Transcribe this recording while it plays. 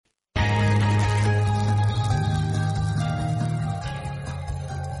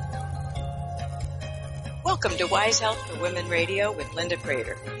Welcome to Wise Health for Women Radio with Linda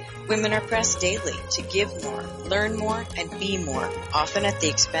Prater. Women are pressed daily to give more, learn more, and be more, often at the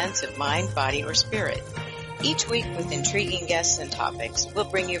expense of mind, body, or spirit. Each week with intriguing guests and topics, we'll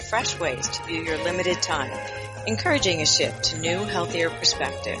bring you fresh ways to view your limited time, encouraging a shift to new, healthier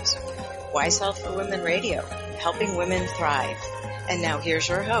perspectives. Wise Health for Women Radio, helping women thrive. And now here's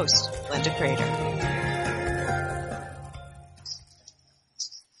your host, Linda Prater.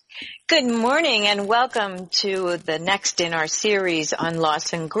 Good morning and welcome to the next in our series on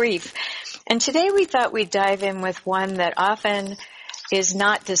loss and grief. And today we thought we'd dive in with one that often is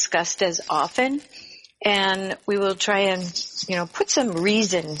not discussed as often. And we will try and, put some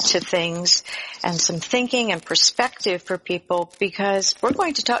reason to things and some thinking and perspective for people, because we're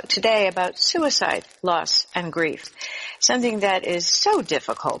going to talk today about suicide, loss, and grief. Something that is so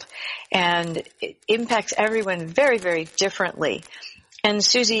difficult and it impacts everyone very, very differently. And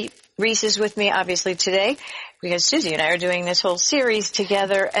Susie Reese is with me, obviously, today, because Susie and I are doing this whole series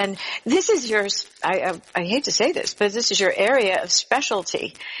together. And this is yours. I hate to say this, but this is your area of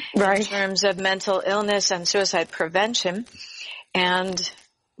specialty, right, in terms of mental illness and suicide prevention. And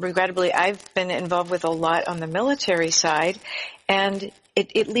regrettably, I've been involved with a lot on the military side, and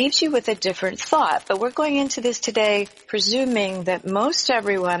it leaves you with a different thought. But we're going into this today presuming that most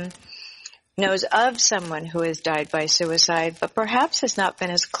everyone knows of someone who has died by suicide, but perhaps has not been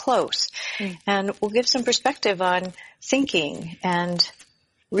as close. And we'll give some perspective on thinking and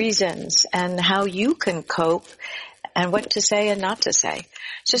reasons and how you can cope and what to say and not to say.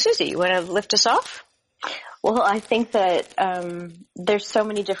 So, Susie, you want to lift us off? Well, I think that there's so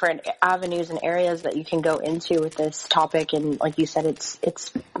many different avenues and areas that you can go into with this topic. And like you said,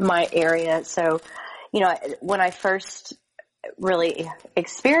 it's my area. So, when I first really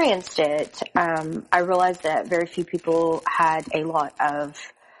experienced it, I realized that very few people had a lot of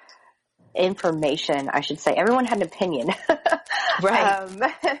information, I should say. Everyone had an opinion.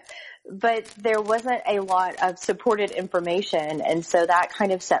 Right. But there wasn't a lot of supported information. And so that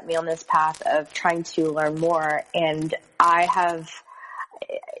kind of set me on this path of trying to learn more. And I have,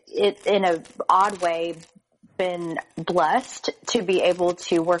 in an odd way, been blessed to be able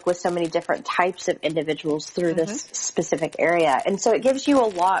to work with so many different types of individuals through this specific area. And so it gives you a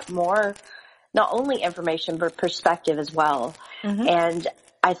lot more, not only information, but perspective as well. And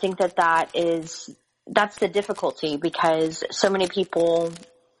I think that's the difficulty, because so many people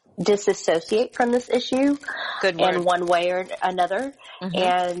disassociate from this issue in one way or another.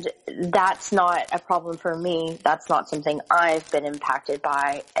 And that's not a problem for me. That's not something I've been impacted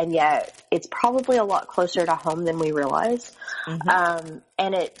by. And yet it's probably a lot closer to home than we realize. And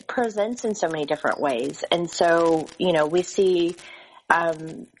it presents in so many different ways. And so, we see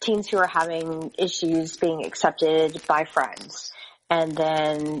teens who are having issues being accepted by friends. And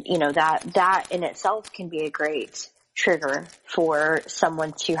then, that in itself can be a great trigger for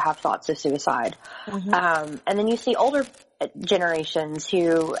someone to have thoughts of suicide. And then you see older generations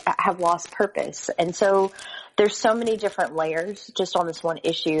who have lost purpose. And so there's so many different layers just on this one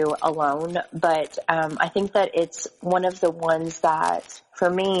issue alone. But I think that it's one of the ones that, for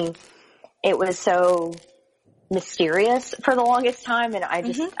me, it was so mysterious for the longest time, and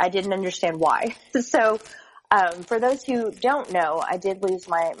I didn't understand why. So for those who don't know, I did lose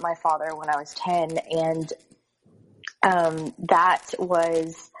my father when I was 10, and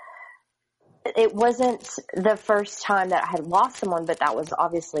it wasn't the first time that I had lost someone, but that was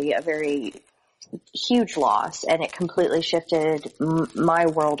obviously a very huge loss, and it completely shifted my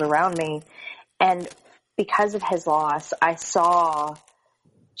world around me. And because of his loss, I saw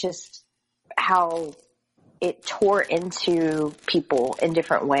just how it tore into people in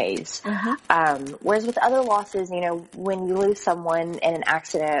different ways. Whereas with other losses, when you lose someone in an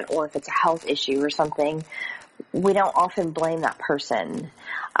accident, or if it's a health issue or something, we don't often blame that person.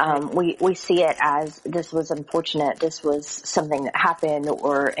 We see it as, this was unfortunate, this was something that happened,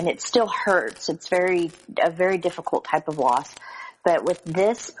 and it still hurts. It's a very difficult type of loss. But with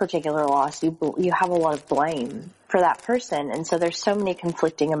this particular loss, you have a lot of blame for that person. And so there's so many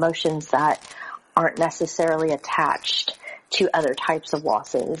conflicting emotions that aren't necessarily attached to other types of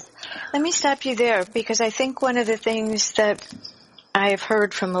losses. Let me stop you there, because I think one of the things that I've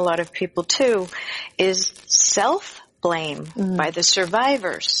heard from a lot of people too is self-blame by the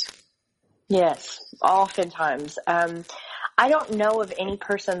survivors. Yes, oftentimes. I don't know of any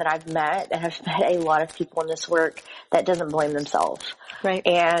person that I've met, and I've met a lot of people in this work, that doesn't blame themselves. Right.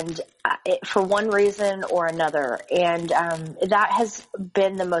 And for one reason or another. And that has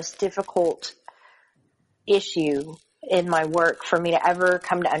been the most difficult issue in my work for me to ever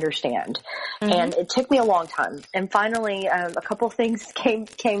come to understand. Mm-hmm. And it took me a long time. And finally, a couple things I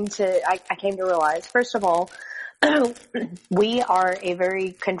came to realize. First of all, we are a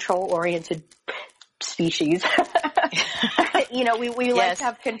very control-oriented species. You know, we like to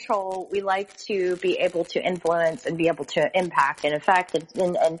have control. We like to be able to influence and be able to impact and affect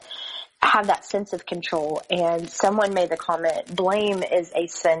and have that sense of control. And someone made the comment, blame is a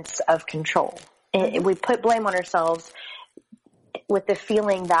sense of control. Mm-hmm. We put blame on ourselves with the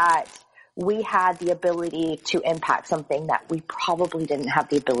feeling that we had the ability to impact something that we probably didn't have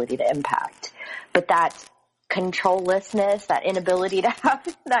the ability to impact. But that controllessness, that inability to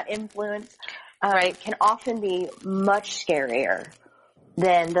have that influence, can often be much scarier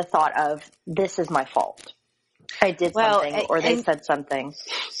than the thought of, this is my fault. I did something or they said something.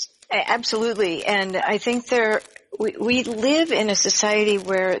 Absolutely. And I think we live in a society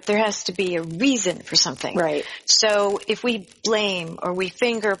where there has to be a reason for something. Right. So if we blame or we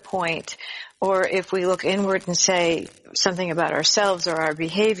finger point, or if we look inward and say something about ourselves or our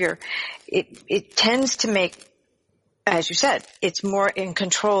behavior, it tends to make, as you said, it's more in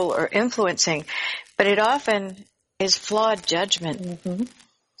control or influencing, but it often is flawed judgment. Mm-hmm.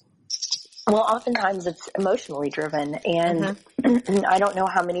 Well, oftentimes it's emotionally driven, and I don't know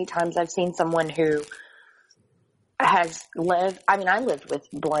how many times I've seen someone who has lived, I lived with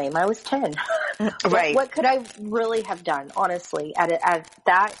blame. I was 10. Right. What could I really have done, honestly, at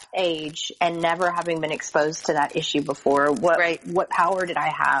that age and never having been exposed to that issue before? What power did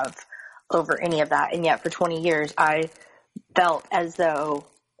I have over any of that? And yet for 20 years, I felt as though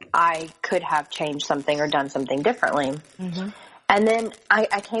I could have changed something or done something differently. Mm-hmm. And then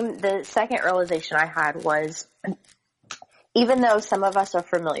the second realization I had was, even though some of us are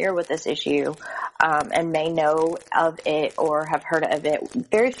familiar with this issue, and may know of it or have heard of it,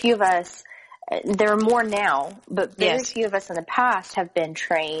 very few of us, there are more now, but very few of us in the past have been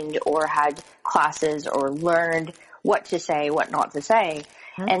trained or had classes or learned what to say, what not to say.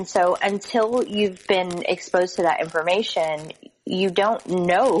 Mm-hmm. And so until you've been exposed to that information, you don't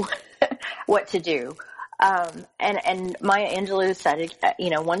know what to do. And Maya Angelou said,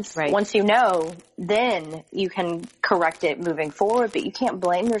 once you know, then you can correct it moving forward, but you can't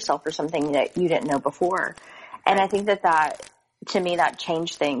blame yourself for something that you didn't know before. And I think that to me, that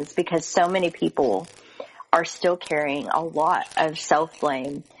changed things, because so many people are still carrying a lot of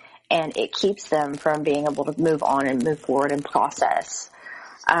self-blame, and it keeps them from being able to move on and move forward and process.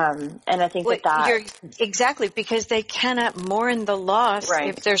 And I think exactly, because they cannot mourn the loss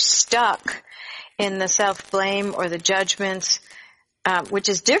if they're stuck in the self-blame or the judgments, which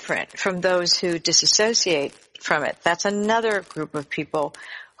is different from those who disassociate from it. That's another group of people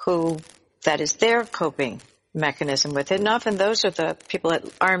who that is their coping mechanism with it. And often those are the people at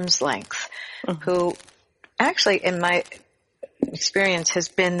arm's length, who actually, in my experience, has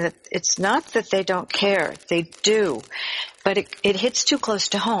been that it's not that they don't care. They do. But it hits too close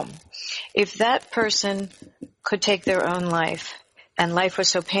to home. If that person could take their own life, and life was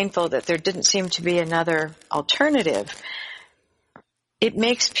so painful that there didn't seem to be another alternative, it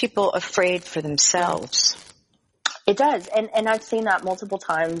makes people afraid for themselves. It does. And I've seen that multiple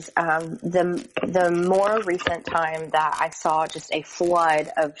times. The more recent time that I saw just a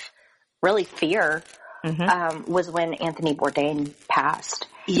flood of really fear was when Anthony Bourdain passed.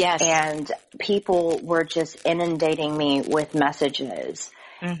 Yes. And people were just inundating me with messages.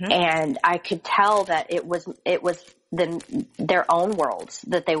 Mm-hmm. And I could tell that it was their own worlds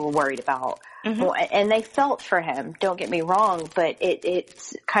that they were worried about. Mm-hmm. And they felt for him, don't get me wrong, but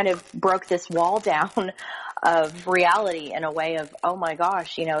it kind of broke this wall down of reality in a way of, oh my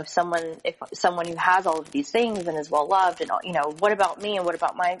gosh, if someone who has all of these things and is well loved, and what about me and what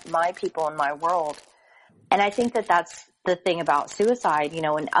about my people in my world? And I think that that's the thing about suicide,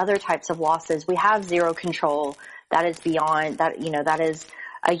 and other types of losses. We have zero control. That is beyond that, that is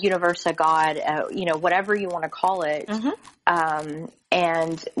a universe, a God, whatever you want to call it. Mm-hmm.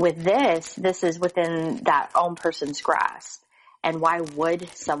 And with this is within that own person's grasp. And why would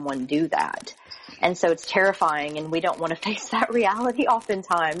someone do that? And so it's terrifying, and we don't want to face that reality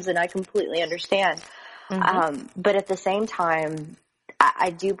oftentimes, and I completely understand. Mm-hmm. But at the same time,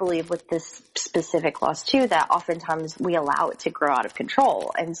 I do believe with this specific loss too, that oftentimes we allow it to grow out of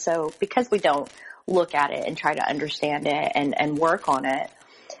control. And so because we don't look at it and try to understand it and work on it.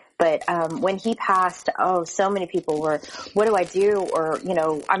 But when he passed, so many people were, what do I do? Or,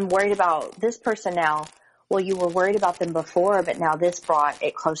 I'm worried about this person now. Well, you were worried about them before, but now this brought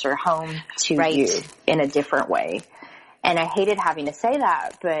it closer home to you in a different way. And I hated having to say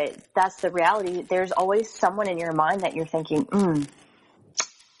that, but that's the reality. There's always someone in your mind that you're thinking,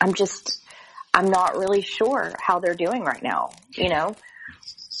 I'm not really sure how they're doing right now,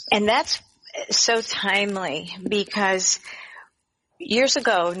 And that's so timely because years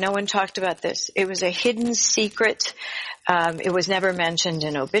ago, no one talked about this. It was a hidden secret. It was never mentioned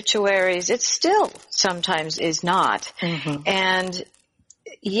in obituaries. It still sometimes is not. Mm-hmm. And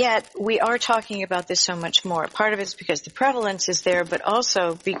yet we are talking about this so much more. Part of it is because the prevalence is there, but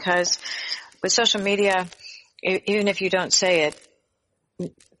also because with social media, even if you don't say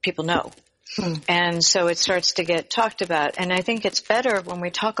it, people know. And so it starts to get talked about. And I think it's better when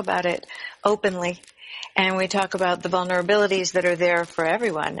we talk about it openly and we talk about the vulnerabilities that are there for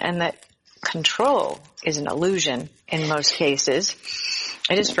everyone, and that control is an illusion in most cases.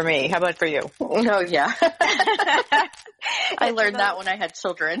 It is for me. How about for you? Oh, yeah. I learned that when I had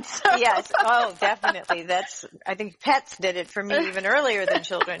children. So. Yes. Oh, definitely. I think pets did it for me even earlier than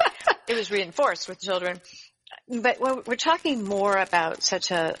children. It was reinforced with children. But when we're talking more about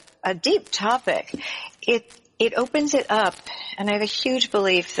such a deep topic, it opens it up, and I have a huge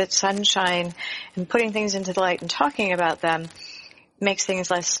belief that sunshine and putting things into the light and talking about them makes things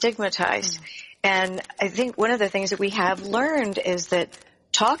less stigmatized. And I think one of the things that we have learned is that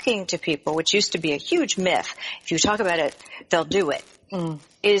talking to people, which used to be a huge myth, if you talk about it, they'll do it,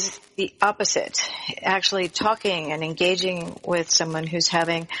 is the opposite. Actually talking and engaging with someone who's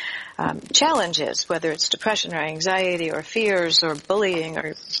having challenges, whether it's depression or anxiety or fears or bullying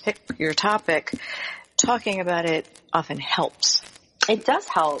or pick your topic, talking about it often helps. It does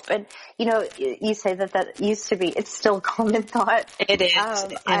help. And, you say that used to be, it's still a common thought. It is.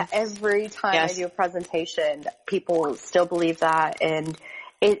 Every time yes. I do a presentation, people still believe that. And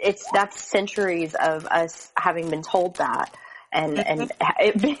that's centuries of us having been told that. And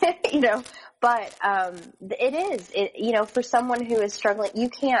but, it is, for someone who is struggling, you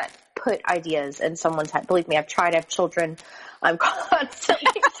can't put ideas in someone's head. Believe me, I've tried. I have children. I'm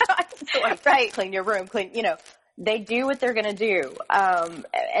constantly trying to right. Clean your room, they do what they're going to do.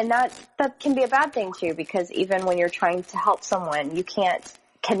 And that can be a bad thing too, because even when you're trying to help someone, you can't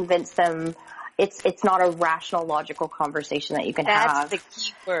convince them. It's not a rational, logical conversation that you can have. That's the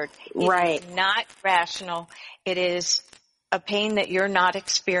key word. Right. It's not rational. It is a pain that you're not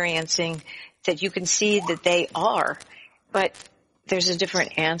experiencing, that you can see that they are, but there's a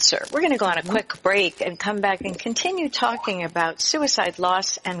different answer. We're going to go on a quick break and come back and continue talking about suicide,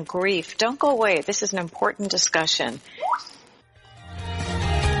 loss, and grief. Don't go away. This is an important discussion.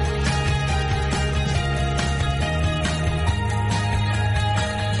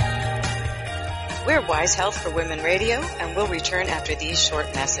 We're Wise Health for Women Radio, and we'll return after these short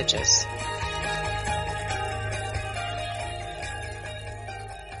messages.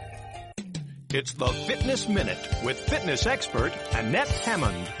 It's the Fitness Minute with fitness expert Annette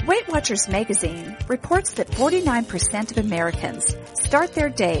Hammond. Weight Watchers magazine reports that 49% of Americans start their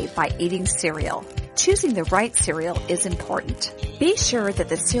day by eating cereal. Choosing the right cereal is important. Be sure that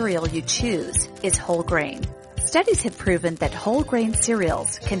the cereal you choose is whole grain. Studies have proven that whole grain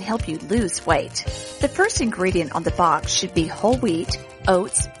cereals can help you lose weight. The first ingredient on the box should be whole wheat,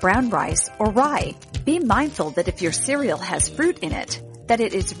 oats, brown rice, or rye. Be mindful that if your cereal has fruit in it, that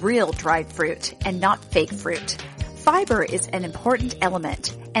it is real dried fruit and not fake fruit. Fiber is an important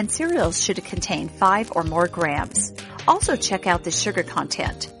element, and cereals should contain 5 or more grams. Also check out the sugar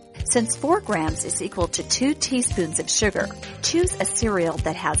content. Since 4 grams is equal to 2 teaspoons of sugar, choose a cereal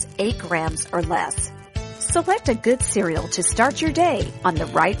that has 8 grams or less. Select a good cereal to start your day on the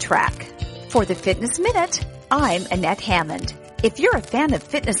right track. For the Fitness Minute, I'm Annette Hammond. If you're a fan of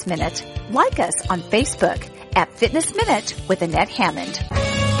Fitness Minute, like us on Facebook at Fitness Minute with Annette Hammond.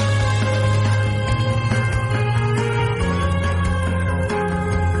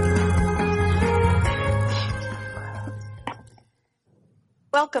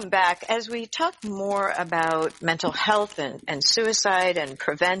 Welcome back. As we talk more about mental health and suicide and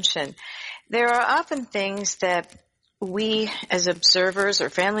prevention, there are often things that we as observers or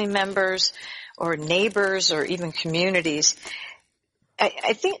family members or neighbors or even communities,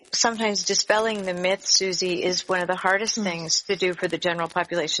 I think sometimes dispelling the myth, Susie, is one of the hardest things to do for the general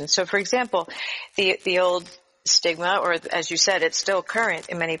population. So, for example, the old stigma, or as you said, it's still current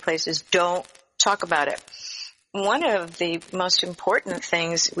in many places, don't talk about it. One of the most important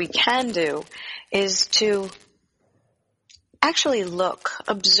things we can do is to actually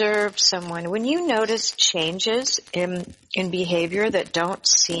observe someone. When you notice changes in behavior that don't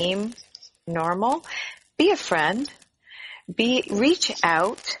seem normal, be a friend. Reach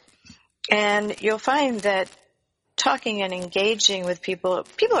out, and you'll find that talking and engaging with people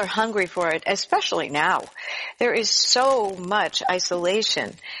are hungry for it, especially now. There is so much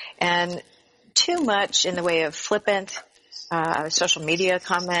isolation and too much in the way of flippant, social media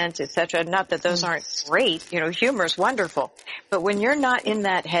comments, etc. Not that those aren't great. Humor is wonderful. But when you're not in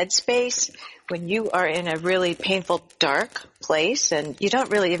that headspace, when you are in a really painful, dark place and you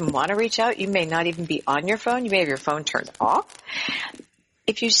don't really even want to reach out, you may not even be on your phone. You may have your phone turned off.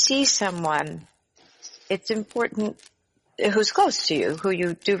 If you see someone, it's important, who's close to you, who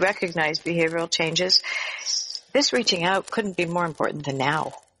you do recognize behavioral changes, this reaching out couldn't be more important than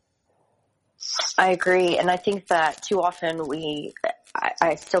now. I agree. And I think that too often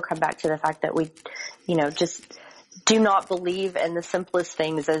I still come back to the fact that we, just do not believe in the simplest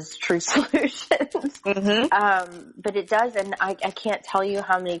things as true solutions. Mm-hmm. But it does. And I can't tell you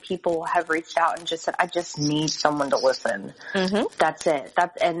how many people have reached out and just said, I just need someone to listen. Mm-hmm. That's it.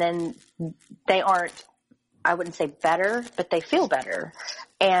 And then they aren't, I wouldn't say better, but they feel better.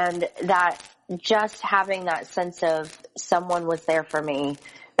 And that just having that sense of someone was there for me,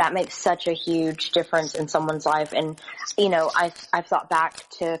 that makes such a huge difference in someone's life. And, I've thought back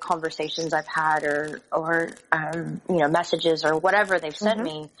to conversations I've had or messages or whatever they've sent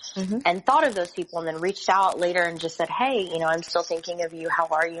me and thought of those people and then reached out later and just said, hey, I'm still thinking of you. How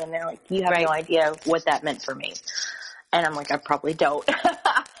are you? And they're like, you have no idea what that meant for me. And I'm like, I probably don't.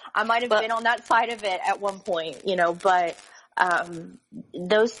 I might have been on that side of it at one point, but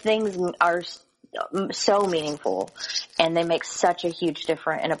those things are so meaningful and they make such a huge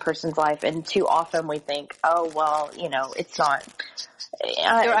difference in a person's life. And too often we think, oh, well, it's not.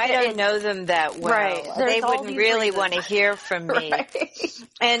 I don't know them that well. Right. They wouldn't really want to hear from me. Right.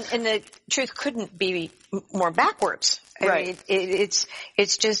 And the truth couldn't be more backwards. Right. I mean,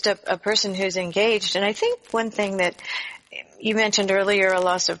 it's just a person who's engaged. And I think one thing that you mentioned earlier, a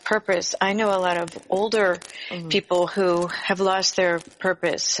loss of purpose. I know a lot of older people who have lost their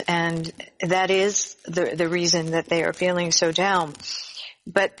purpose, and that is the reason that they are feeling so down.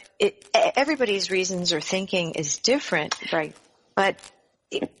 But everybody's reasons or thinking is different. Right. But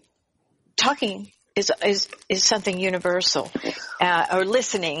talking is something universal, or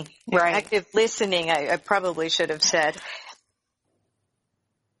listening, right. Active listening. I probably should have said.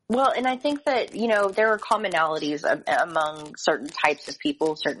 Well, and I think that, there are commonalities among certain types of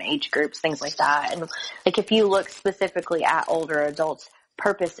people, certain age groups, things like that. And like if you look specifically at older adults,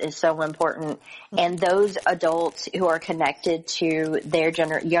 purpose is so important. And those adults who are connected to their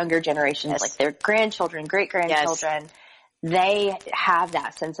younger generations, like their grandchildren, great-grandchildren, they have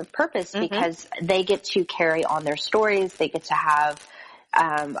that sense of purpose because they get to carry on their stories. They get to have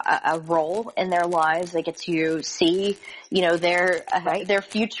a role in their lives. They get to see, their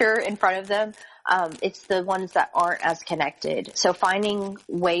future in front of them. It's the ones that aren't as connected. So finding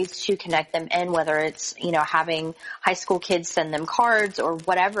ways to connect them in, whether it's, having high school kids send them cards or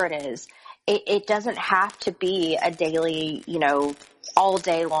whatever it is, it doesn't have to be a daily, all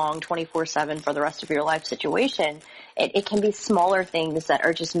day long, 24/7 for the rest of your life situation. It can be smaller things that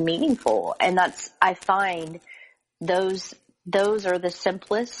are just meaningful. And I find those are the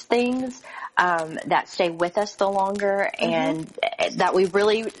simplest things that stay with us the longer and that we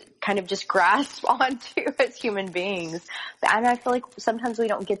really kind of just grasp onto as human beings. And I feel like sometimes we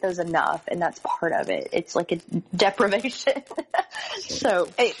don't get those enough, and that's part of it. It's like a deprivation. So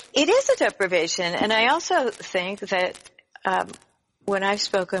it is a deprivation. And I also think that when I've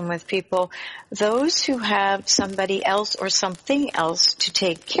spoken with people, those who have somebody else or something else to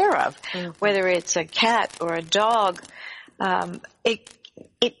take care of, whether it's a cat or a dog,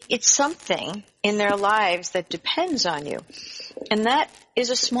 it's something in their lives that depends on you. And that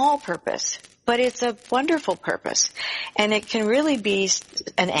is a small purpose, but it's a wonderful purpose. And it can really be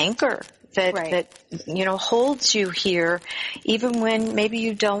an anchor that holds you here even when maybe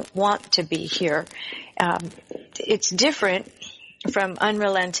you don't want to be here. It's different from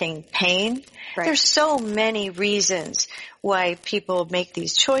unrelenting pain. Right. There's so many reasons why people make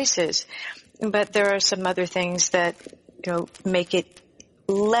these choices, but there are some other things that make it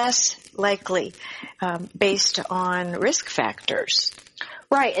less likely based on risk factors.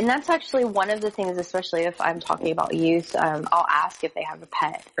 Right, and that's actually one of the things, especially if I'm talking about youth, I'll ask if they have a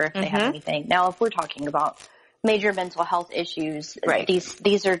pet or if they have anything. Now, if we're talking about major mental health issues, right.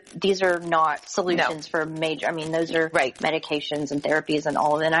 These are not solutions for major. I mean, those are medications and therapies and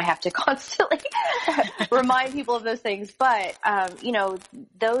all of it. And I have to constantly remind people of those things. But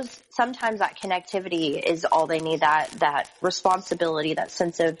those sometimes that connectivity is all they need. That responsibility, that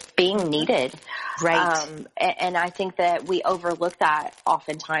sense of being needed. Right. And I think that we overlook that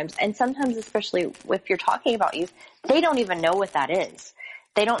oftentimes. And sometimes, especially if you're talking about youth, they don't even know what that is.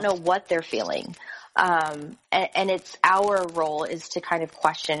 They don't know what they're feeling. And it's our role is to kind of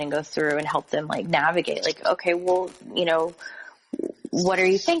question and go through and help them navigate. Okay, well, what are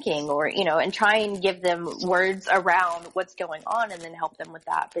you thinking? Or, and try and give them words around what's going on and then help them with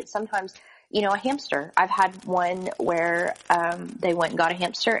that. But sometimes, a hamster, I've had one where, they went and got a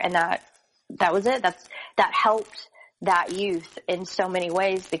hamster, and that was it. That helped that youth in so many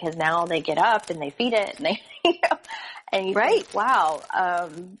ways, because now they get up and they feed it and they, and you right. think, wow,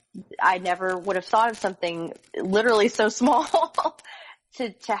 I never would have thought of something literally so small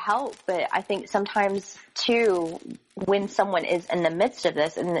to help. But I think sometimes too, when someone is in the midst of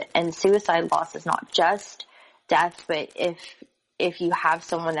this, and suicide loss is not just death, but if you have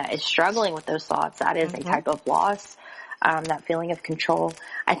someone that is struggling with those thoughts, that is a type of loss. That feeling of control.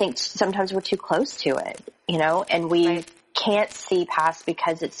 I think sometimes we're too close to it, and we can't see past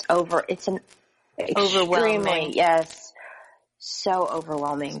because it's an overwhelming. Yes. So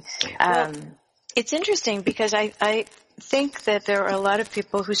overwhelming. It's interesting because I think that there are a lot of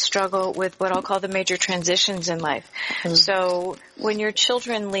people who struggle with what I'll call the major transitions in life. Mm-hmm. So when your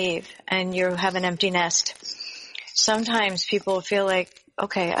children leave and you have an empty nest, sometimes people feel like,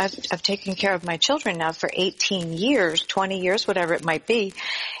 okay, I've taken care of my children now for 18 years, 20 years, whatever it might be,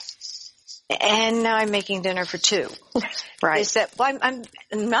 and now I'm making dinner for two. Right. I'm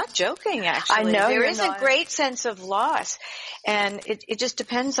not joking, actually. I know there is a great sense of loss, and it just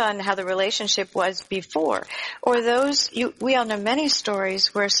depends on how the relationship was before. Or we all know many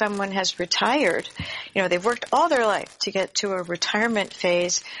stories where someone has retired. They've worked all their life to get to a retirement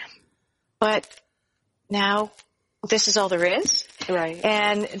phase, but now this is all there is. Right.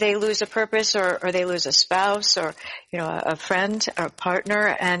 And they lose a purpose, or they lose a spouse, or, a friend or a partner,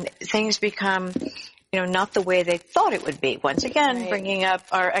 and things become, not the way they thought it would be. Once again, bringing up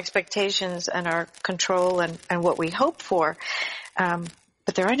our expectations and our control and what we hope for.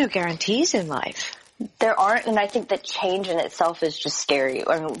 But there are no guarantees in life. There aren't, and I think that change in itself is just scary.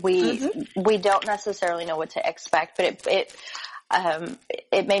 I mean, we don't necessarily know what to expect, but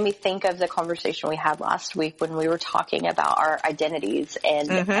it made me think of the conversation we had last week when we were talking about our identities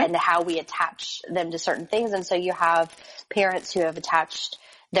and how we attach them to certain things. And so you have parents who have attached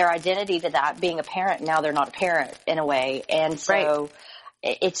their identity to that being a parent. Now they're not a parent in a way. And so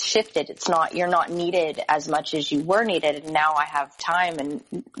it's shifted. You're not needed as much as you were needed. And now I have time, and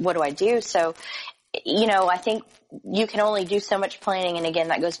what do I do? So, I think you can only do so much planning. And again,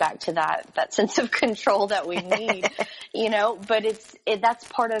 that goes back to that sense of control that we need, but that's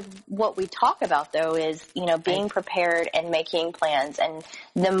part of what we talk about though is, being prepared and making plans. And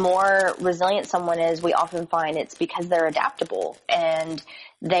the more resilient someone is, we often find it's because they're adaptable and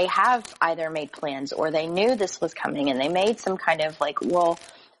they have either made plans or they knew this was coming and they made some kind of like, well,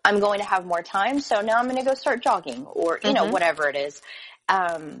 I'm going to have more time, so now I'm going to go start jogging or, whatever it is.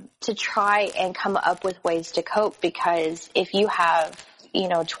 To try and come up with ways to cope, because if you have,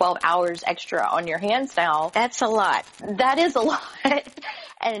 12 hours extra on your hands now. That's a lot. That is a lot.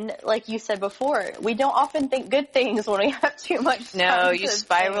 And like you said before, we don't often think good things when we have too much time. No, you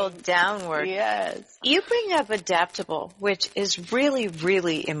spiral downward. Yes. You bring up adaptable, which is really,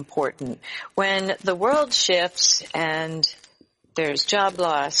 really important. When the world shifts and there's job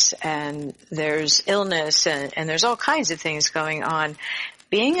loss and there's illness and there's all kinds of things going on,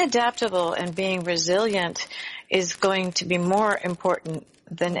 being adaptable and being resilient is going to be more important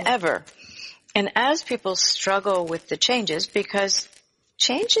than ever. And as people struggle with the changes, because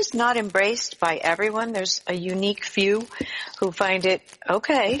change is not embraced by everyone, there's a unique few who find it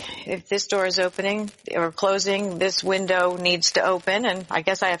okay. If this door is opening or closing, this window needs to open, and I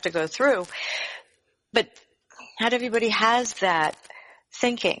guess I have to go through. But not everybody has that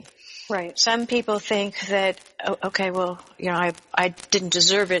thinking. Right. Some people think that, okay, well, I didn't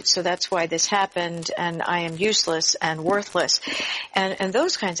deserve it, so that's why this happened, and I am useless and worthless. And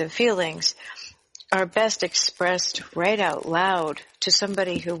those kinds of feelings are best expressed right out loud to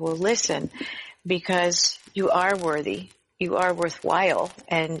somebody who will listen, because you are worthy, you are worthwhile,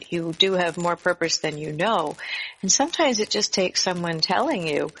 and you do have more purpose than you know. And sometimes it just takes someone telling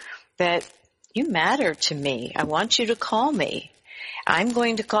you that you matter to me. I want you to call me. I'm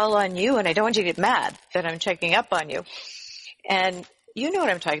going to call on you, and I don't want you to get mad that I'm checking up on you. And you know what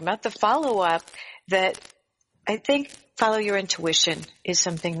I'm talking about, the follow-up that I think follow your intuition is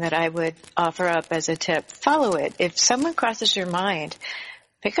something that I would offer up as a tip. Follow it. If someone crosses your mind,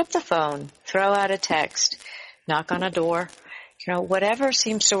 pick up the phone, throw out a text, knock on a door, whatever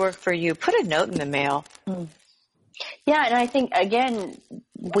seems to work for you. Put a note in the mail. Yeah, and I think, again,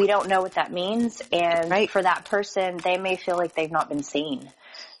 we don't know what that means, and for that person, they may feel like they've not been seen.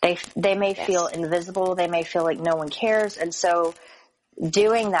 They may feel invisible. They may feel like no one cares, and so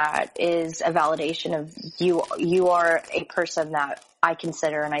doing that is a validation of you are a person that I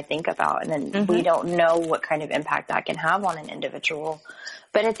consider and I think about. And then we don't know what kind of impact that can have on an individual.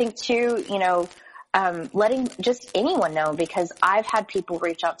 But I think too, letting just anyone know, because I've had people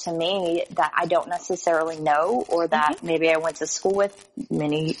reach out to me that I don't necessarily know, or that maybe I went to school with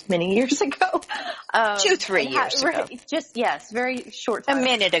many, many years ago. 2-3 years ago. Just, yes, very short time. A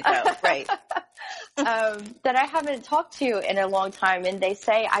minute ago, right. That I haven't talked to in a long time, and they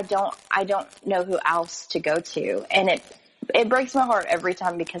say I don't know who else to go to. And it breaks my heart every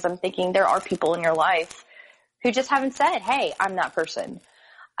time, because I'm thinking there are people in your life who just haven't said, hey, I'm that person.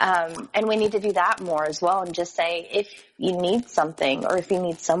 And we need to do that more as well, and just say, if you need something or if you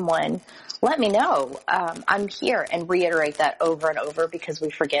need someone, let me know. I'm here, and reiterate that over and over, because we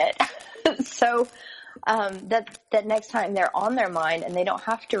forget. So that next time they're on their mind, and they don't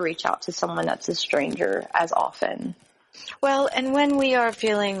have to reach out to someone that's a stranger as often. Well, and when we are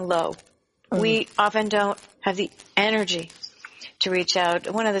feeling low, we often don't have the energy to reach out.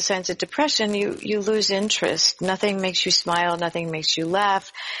 One of the signs of depression, you lose interest. Nothing makes you smile. Nothing makes you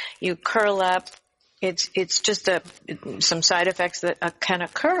laugh. You curl up. It's just some side effects that can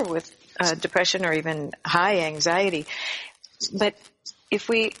occur with depression or even high anxiety. But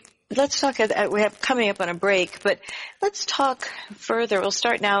let's talk, we have coming up on a break, but let's talk further. We'll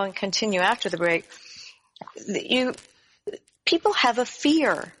start now and continue after the break. People have a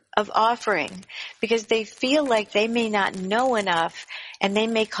fear of offering because they feel like they may not know enough and they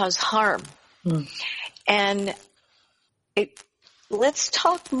may cause harm. And let's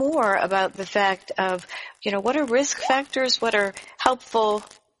talk more about the fact of, what are risk factors? What are helpful,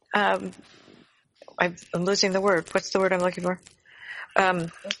 I'm losing the word. What's the word I'm looking for?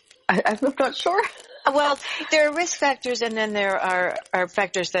 I'm not sure. Well, there are risk factors, and then there are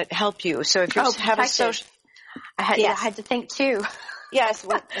factors that help you. So if you have a social, I had to think too. Yes,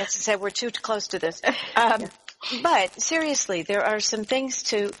 as I said, we're too close to this. But seriously, there are some things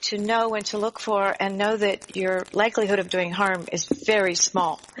to know and to look for, and know that your likelihood of doing harm is very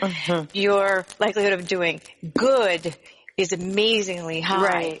small. Your likelihood of doing good is amazingly high.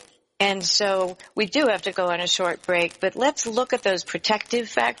 Right. And so we do have to go on a short break, but let's look at those protective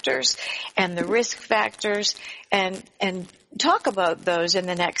factors and the risk factors and talk about those in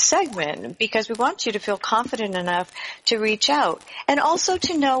the next segment, because we want you to feel confident enough to reach out, and also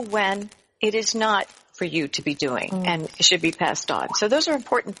to know when it is not for you to be doing and it should be passed on. So those are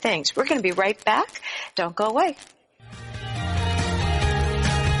important things. We're going to be right back. Don't go away.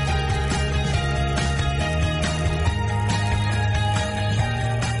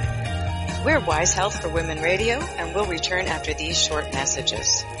 We're Wise Health for Women Radio, and we'll return after these short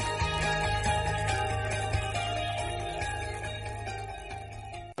messages.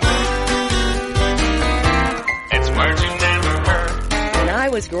 When I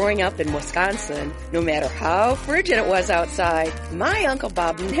was growing up in Wisconsin, no matter how frigid it was outside, my Uncle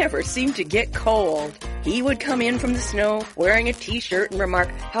Bob never seemed to get cold. He would come in from the snow wearing a t-shirt and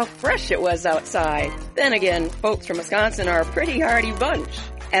remark how fresh it was outside. Then again, folks from Wisconsin are a pretty hardy bunch.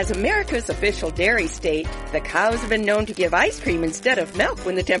 As America's official dairy state, the cows have been known to give ice cream instead of milk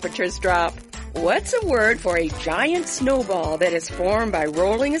when the temperatures drop. What's a word for a giant snowball that is formed by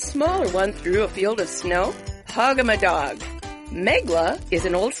rolling a smaller one through a field of snow? Hog-a-ma-dog. Megla is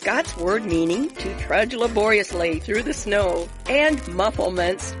an old Scots word meaning to trudge laboriously through the snow. And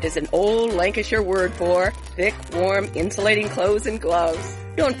mufflements is an old Lancashire word for thick, warm, insulating clothes and gloves.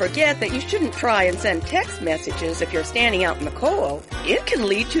 Don't forget that you shouldn't try and send text messages if you're standing out in the cold. It can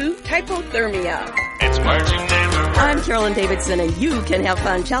lead to hypothermia. It's words you never heard. I'm Carolyn Davidson, and you can have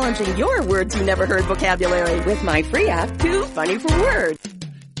fun challenging your words you never heard vocabulary with my free app, Too Funny for Words.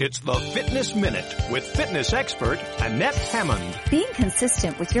 It's the Fitness Minute with fitness expert Annette Hammond. Being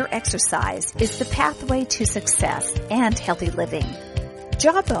consistent with your exercise is the pathway to success and healthy living.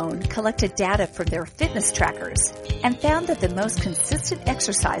 Jawbone collected data from their fitness trackers and found that the most consistent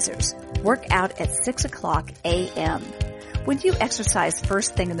exercisers work out at 6 o'clock a.m. When you exercise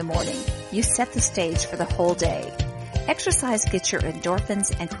first thing in the morning, you set the stage for the whole day. Exercise gets your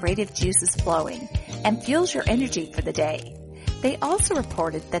endorphins and creative juices flowing and fuels your energy for the day. They also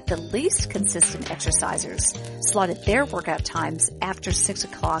reported that the least consistent exercisers slotted their workout times after 6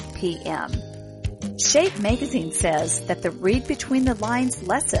 o'clock p.m. Shape magazine says that the read between the lines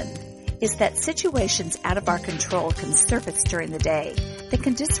lesson is that situations out of our control can surface during the day that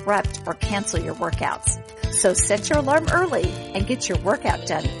can disrupt or cancel your workouts. So set your alarm early and get your workout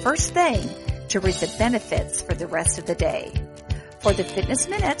done first thing to reap the benefits for the rest of the day. For the Fitness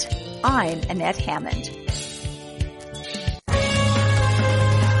Minute, I'm Annette Hammond.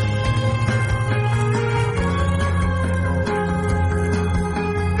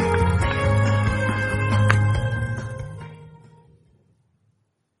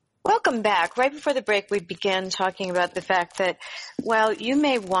 welcome back. Right before the break, we began talking about the fact that while you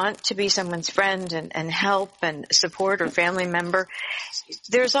may want to be someone's friend and help and support or family member,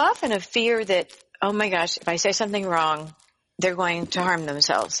 there's often a fear that, oh my gosh, if I say something wrong, they're going to harm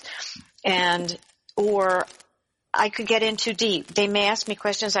themselves. Or I could get in too deep. They may ask me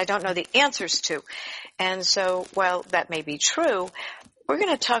questions I don't know the answers to. And so while that may be true, we're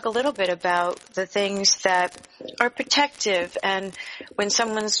going to talk a little bit about the things that are protective, and when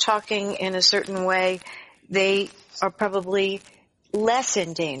someone's talking in a certain way, they are probably less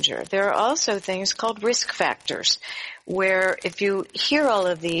in danger. There are also things called risk factors, where if you hear all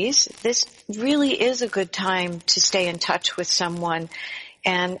of these, this really is a good time to stay in touch with someone.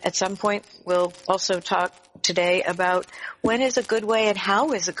 And at some point, we'll also talk today about when is a good way and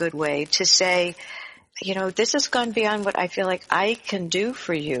how is a good way to say, you know, this has gone beyond what I feel like I can do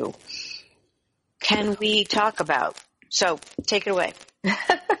for you. Can we talk about? So take it away.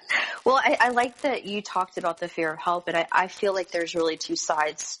 Well, I like that you talked about the fear of help, and I feel like there's really two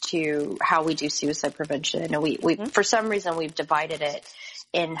sides to how we do suicide prevention. And we for some reason, we've divided it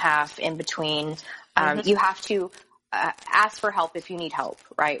in half in between. You have to ask for help if you need help,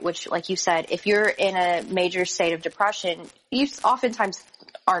 right? Which, like you said, if you're in a major state of depression, you oftentimes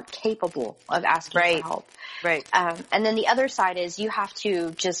aren't capable of asking for help. Right. And then the other side is you have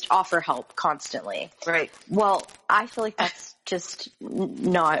to just offer help constantly. Right. Well, I feel like that's just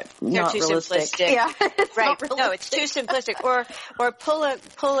not too realistic. Simplistic. Yeah. Right. No, it's too simplistic. Or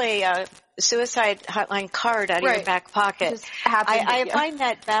pull a suicide hotline card out of your back pocket. I find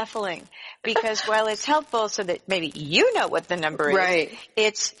that baffling, because while it's helpful so that maybe you know what the number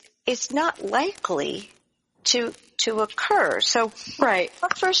is, it's not likely to occur. So,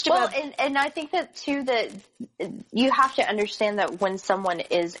 first about... Well, and I think that too, that you have to understand that when someone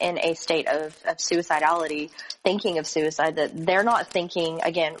is in a state of suicidality, thinking of suicide, that they're not thinking,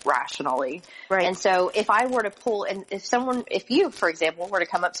 again, rationally. Right. And so if I were to pull, and if you, for example, were to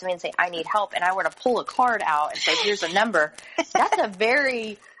come up to me and say, I need help, and I were to pull a card out and say, here's a number, that's a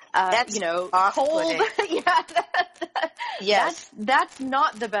very... that's cold. Yes. That's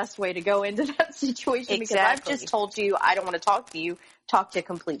not the best way to go into that situation, because I've just told you I don't want to talk to you. Talk to a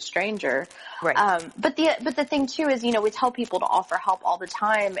complete stranger. Right. But the thing too is, we tell people to offer help all the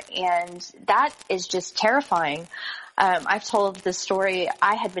time, and that is just terrifying. I've told this story.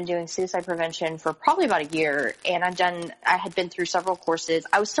 I had been doing suicide prevention for probably about a year, and I had been through several courses.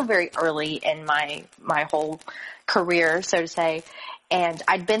 I was still very early in my whole career, so to say. And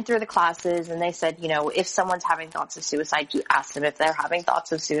I'd been through the classes, and they said, if someone's having thoughts of suicide, you ask them if they're having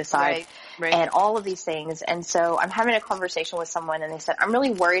thoughts of suicide, and all of these things. And so I'm having a conversation with someone, and they said, I'm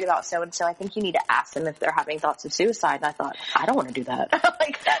really worried about so-and-so. I think you need to ask them if they're having thoughts of suicide. And I thought, I don't want to do that.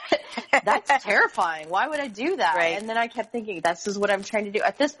 That's terrifying. Why would I do that? Right. And then I kept thinking, this is what I'm trying to do.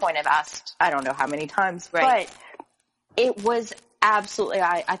 At this point, I've asked, I don't know how many times, but it was absolutely,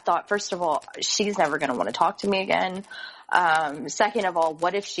 I thought, first of all, she's never going to want to talk to me again. Second of all,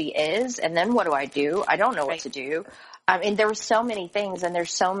 what if she is? And then what do? I don't know what to do. I mean, there were so many things, and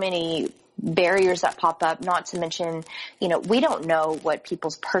there's so many barriers that pop up, not to mention, we don't know what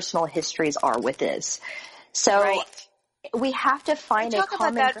people's personal histories are with this. So we have to find a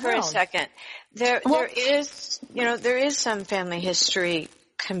common ground. Talk about that for a second. There is some family history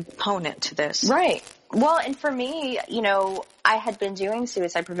component to this. Right. Well, and for me, I had been doing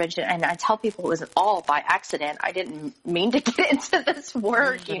suicide prevention, and I tell people it was all by accident. I didn't mean to get into this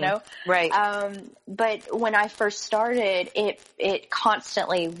work, Right. But when I first started, it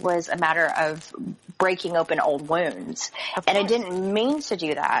constantly was a matter of breaking open old wounds. And I didn't mean to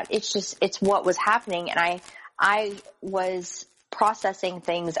do that. It's what was happening. And I was processing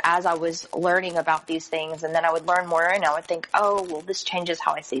things as I was learning about these things, and then I would learn more, and I would think, oh, well, this changes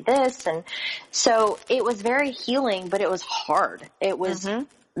how I see this. And so it was very healing, but it was hard. It was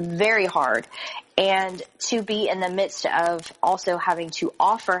very hard. And to be in the midst of also having to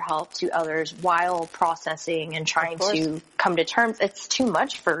offer help to others while processing and trying to come to terms, it's too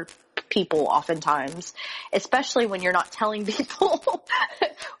much for people oftentimes, especially when you're not telling people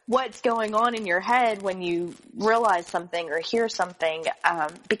what's going on in your head when you realize something or hear something,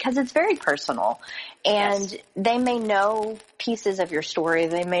 because it's very personal, and they may know pieces of your story.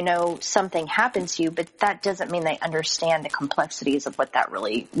 They may know something happened to you, but that doesn't mean they understand the complexities of what that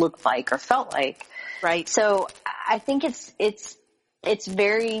really looked like or felt like. Right. So I think it's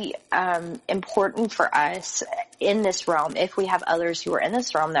very important for us in this realm, if we have others who are in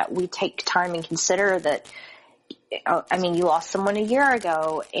this realm, that we take time and consider that, you lost someone a year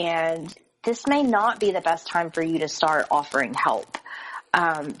ago, and this may not be the best time for you to start offering help,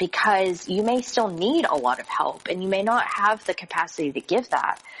 because you may still need a lot of help, and you may not have the capacity to give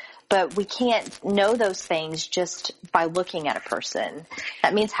that. But we can't know those things just by looking at a person.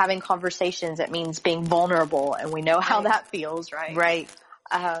 That means having conversations. It means being vulnerable, and we know how that feels, right? Right.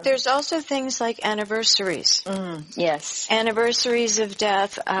 There's also things like anniversaries. Yes. Anniversaries of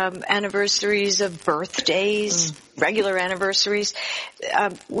death, anniversaries of birthdays, regular anniversaries,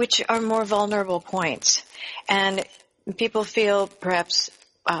 which are more vulnerable points. And people feel perhaps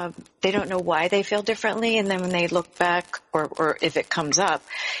they don't know why they feel differently, and then when they look back, or if it comes up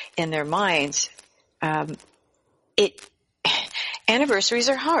in their minds, anniversaries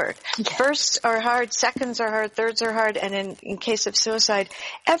are hard. Yes. Firsts are hard, seconds are hard, thirds are hard, and in case of suicide,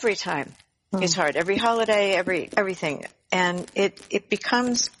 every time is hard. Every holiday, everything. And it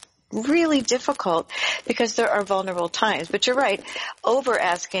becomes really difficult because there are vulnerable times. But you're right, over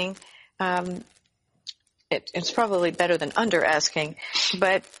asking, it's probably better than under asking,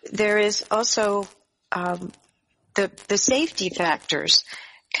 but there is also the safety factors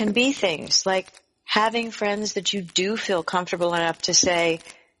can be things like having friends that you do feel comfortable enough to say,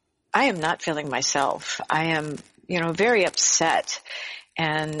 I am not feeling myself. I am, very upset,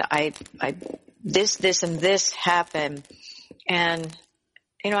 and this and this happened, and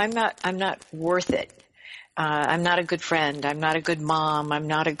I'm not worth it. I'm not a good friend. I'm not a good mom. I'm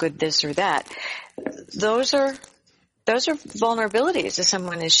not a good this or that. Those are vulnerabilities that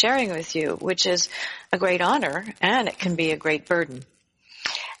someone is sharing with you, which is a great honor, and it can be a great burden.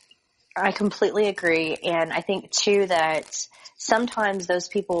 I completely agree. And I think too that sometimes those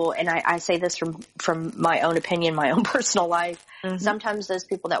people, and I say this from my own opinion, my own personal life, sometimes those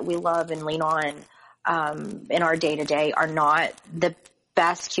people that we love and lean on in our day to day are not the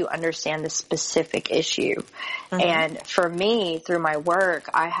best to understand the specific issue. And for me, through my work,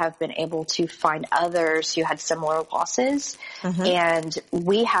 I have been able to find others who had similar losses, and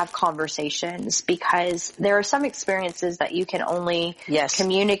we have conversations, because there are some experiences that you can only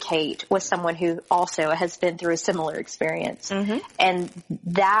communicate with someone who also has been through a similar experience. And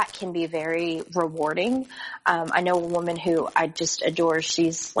that can be very rewarding. I know a woman who I just adore.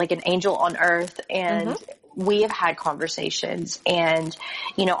 She's like an angel on earth, and we have had conversations, and,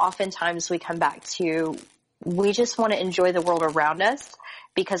 oftentimes we come back to, we just want to enjoy the world around us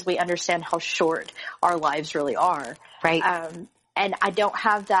because we understand how short our lives really are. Right. And I don't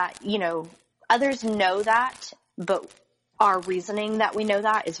have that, others know that, but our reasoning that we know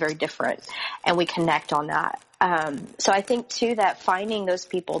that is very different, and we connect on that. So I think too that finding those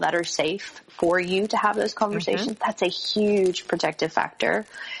people that are safe for you to have those conversations, that's a huge protective factor,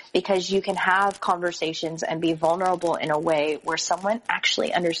 because you can have conversations and be vulnerable in a way where someone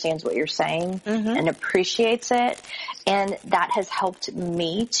actually understands what you're saying and appreciates it. And that has helped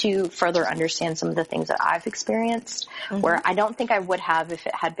me to further understand some of the things that I've experienced where I don't think I would have if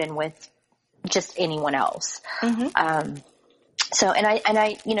it had been with just anyone else. So, and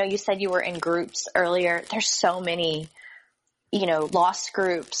I, you said you were in groups earlier. There's so many, loss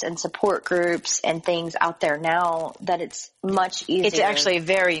groups and support groups and things out there now that it's much easier. It's actually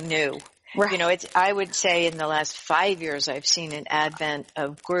very new. Right. I would say in the last 5 years, I've seen an advent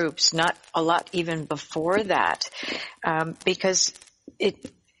of groups, not a lot even before that, because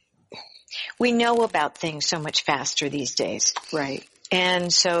we know about things so much faster these days. Right.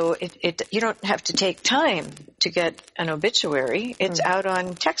 And so you don't have to take time to get an obituary. It's out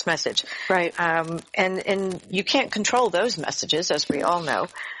on text message. Right. And you can't control those messages, as we all know.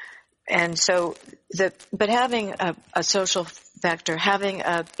 And so but having a social factor, having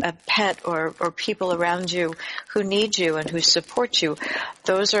a pet or people around you who need you and who support you,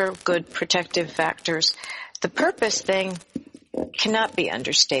 those are good protective factors. The purpose thing cannot be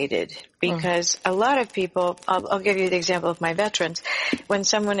understated, because a lot of people, I'll give you the example of my veterans, when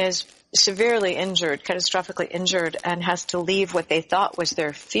someone is severely injured, catastrophically injured, and has to leave what they thought was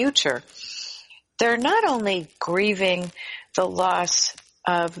their future, they're not only grieving the loss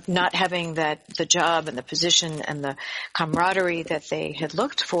of not having the job and the position and the camaraderie that they had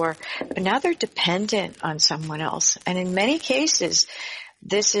looked for, but now they're dependent on someone else. And in many cases,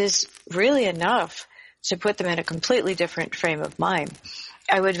 this is really enough to put them in a completely different frame of mind.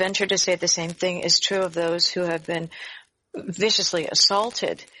 I would venture to say the same thing is true of those who have been viciously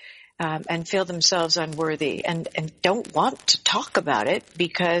assaulted and feel themselves unworthy and don't want to talk about it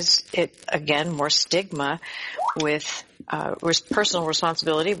because it, again, more stigma with personal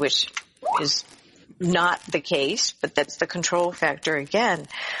responsibility, which is not the case, but that's the control factor again.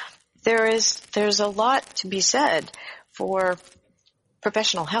 There's a lot to be said for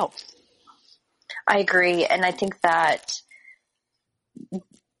professional help. I agree. And I think that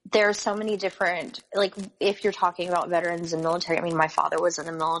there are so many different, like if you're talking about veterans and military, I mean, my father was in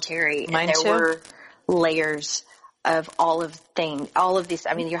the military. Mine and there too. were layers of all of these.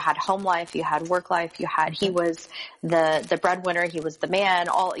 I mean, you had home life, you had work life, he was the breadwinner, he was the man,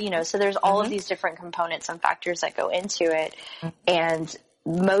 so there's all of these different components and factors that go into it. And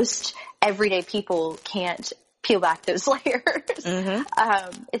most everyday people can't peel back those layers.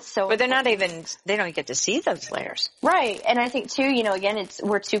 It's so, but they don't get to see those layers. Right. And I think too, again,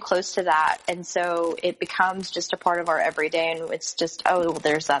 we're too close to that. And so it becomes just a part of our everyday, and it's just,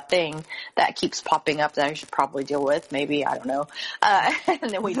 there's that thing that keeps popping up that I should probably deal with. Maybe, I don't know. And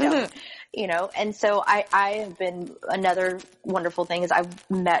then we don't, and so I have been, another wonderful thing is I've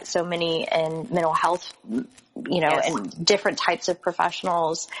met so many in mental health, and different types of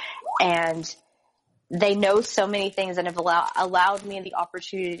professionals, and they know so many things and have allowed me the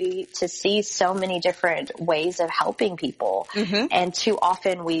opportunity to see so many different ways of helping people. And too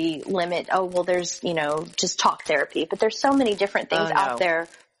often we limit, there's, just talk therapy, but there's so many different things out there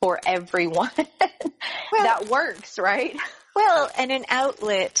for everyone that works, right? Well, and an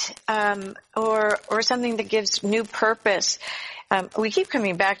outlet, or something that gives new purpose. We keep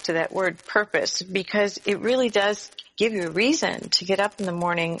coming back to that word purpose because it really does give you a reason to get up in the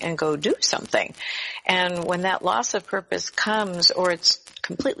morning and go do something. And when that loss of purpose comes, or it's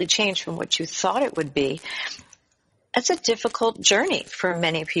completely changed from what you thought it would be, that's a difficult journey for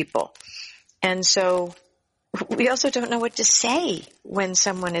many people. And so we also don't know what to say when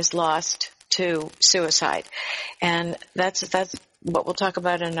someone is lost to suicide. And that's what we'll talk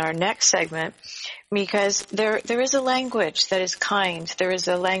about in our next segment, because there is a language that is kind. There is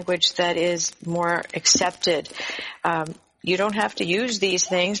a language that is more accepted. You don't have to use these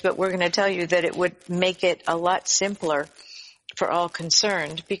things, but we're going to tell you that it would make it a lot simpler for all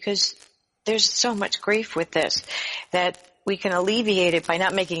concerned, because there's so much grief with this that we can alleviate it by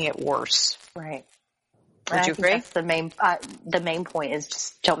not making it worse. Right. Would you agree? That's the main point is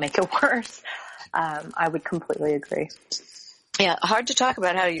just don't make it worse. I would completely agree. Yeah, hard to talk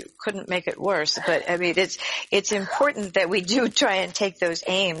about how you couldn't make it worse, but I mean, it's important that we do try and take those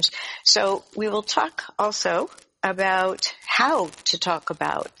aims. So we will talk also about how to talk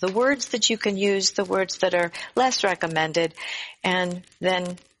about the words that you can use, the words that are less recommended, and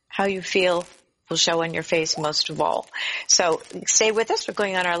then how you feel will show on your face most of all. So stay with us. We're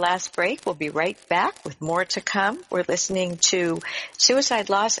going on our last break. We'll be right back with more to come. We're listening to Suicide,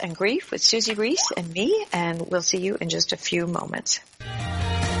 Loss, and Grief with Susie Reese and me, and we'll see you in just a few moments.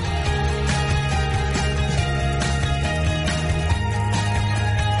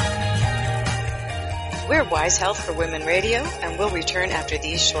 We're Wise Health for Women Radio, and we'll return after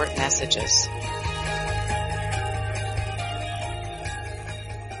these short messages.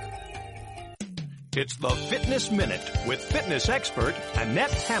 It's the Fitness Minute with fitness expert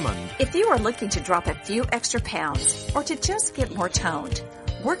Annette Hammond. If you are looking to drop a few extra pounds or to just get more toned,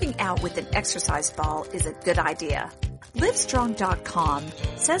 working out with an exercise ball is a good idea. Livestrong.com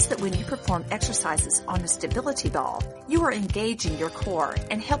says that when you perform exercises on a stability ball, you are engaging your core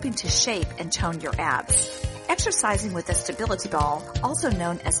and helping to shape and tone your abs. Exercising with a stability ball, also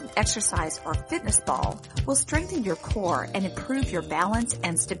known as an exercise or fitness ball, will strengthen your core and improve your balance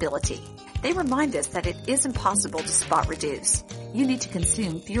and stability. They remind us that it isn't possible to spot reduce. You need to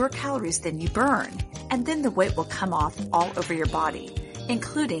consume fewer calories than you burn, and then the weight will come off all over your body,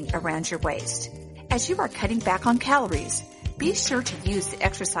 including around your waist. As you are cutting back on calories, be sure to use the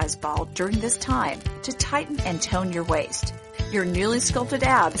exercise ball during this time to tighten and tone your waist. Your newly sculpted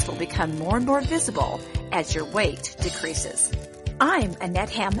abs will become more and more visible as your weight decreases. I'm Annette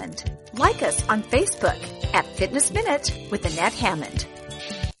Hammond. Like us on Facebook at Fitness Minute with Annette Hammond.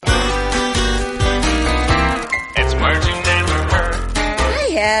 It's Marching Day for her.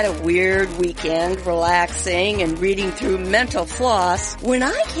 I had a weird weekend relaxing and reading through Mental Floss when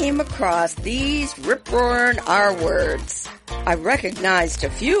I came across these rip-roaring R-words. I recognized a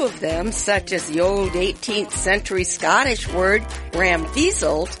few of them, such as the old 18th century Scottish word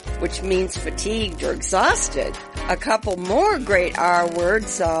ramthieselt, which means fatigued or exhausted. A couple more great R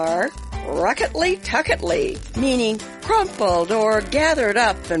words are rucketly-tucketly, meaning crumpled or gathered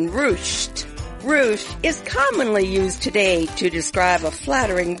up and ruched. Ruche is commonly used today to describe a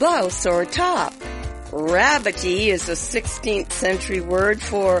flattering blouse or top. Rabbity is a 16th century word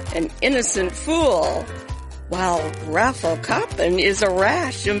for an innocent fool, while raffle-coppin' is a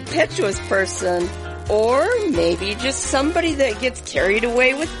rash, impetuous person, or maybe just somebody that gets carried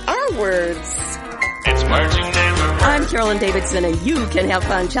away with our words. It's Marching Day for her. I'm Carolyn Davidson, and you can have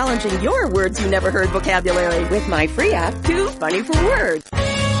fun challenging your words you never heard vocabulary with my free app, Too Funny for Words.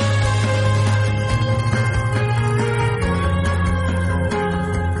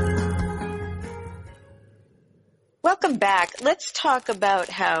 Welcome back. Let's talk about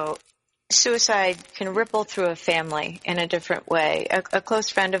how suicide can ripple through a family in a different way. A close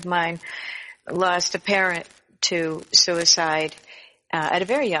friend of mine lost a parent to suicide at a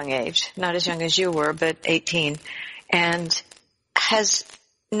very young age, not as young as you were, but 18, and has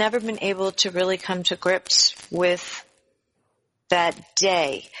never been able to really come to grips with that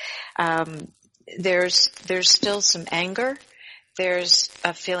day. There's still some anger. There's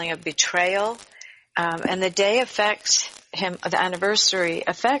a feeling of betrayal. And the day affects him, the anniversary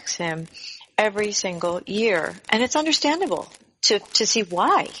affects him every single year. And it's understandable to see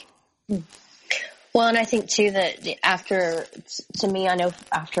why. Well, and I think too that to me, I know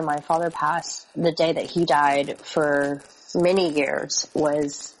after my father passed, the day that he died for many years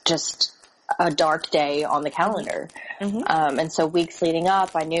was just a dark day on the calendar. Mm-hmm. And so weeks leading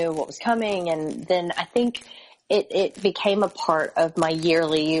up, I knew what was coming. And then I think it became a part of my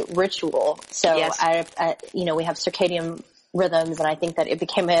yearly ritual. So yes. We have circadian rhythms, and I think that it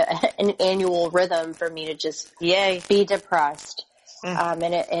became an annual rhythm for me to just be depressed.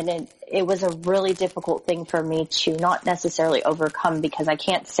 And it was a really difficult thing for me to not necessarily overcome, because I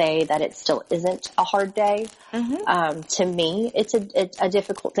can't say that it still isn't a hard day. Mm-hmm. To me, it's a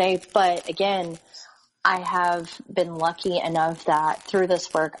difficult day. But again, I have been lucky enough that through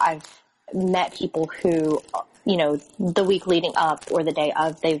this work, I've met people who, the week leading up or the day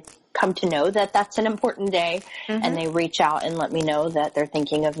of, they've come to know that that's an important day. Mm-hmm. And they reach out and let me know that they're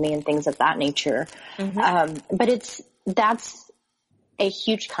thinking of me and things of that nature. Mm-hmm. But that's a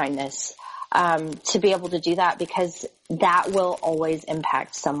huge kindness, to be able to do that, because that will always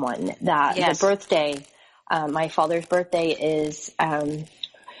impact someone. The birthday, my father's birthday is,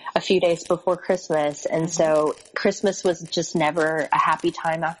 a few days before Christmas. And so Christmas was just never a happy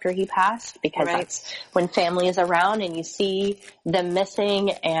time after he passed, because that's when family is around and you see them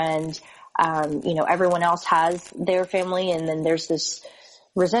missing, and, everyone else has their family, and then there's this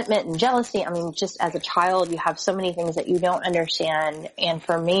resentment and jealousy. I mean, just as a child, you have so many things that you don't understand. And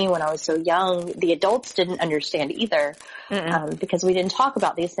for me, when I was so young, the adults didn't understand either, because we didn't talk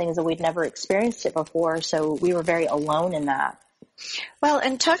about these things and we'd never experienced it before. So we were very alone in that. Well,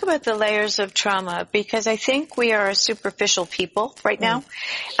 and talk about the layers of trauma, because I think we are a superficial people right now,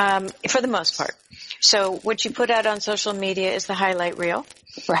 for the most part. So what you put out on social media is the highlight reel.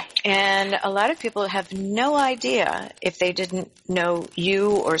 Right. And a lot of people have no idea, if they didn't know you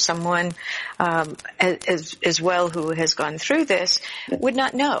or someone as well who has gone through this, would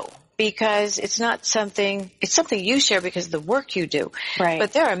not know. Because it's something you share because of the work you do. Right.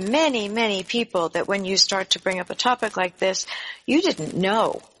 But there are many, many people that when you start to bring up a topic like this, you didn't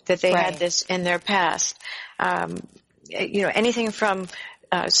know that they had this in their past. Anything from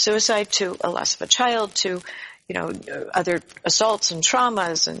suicide to a loss of a child to, other assaults and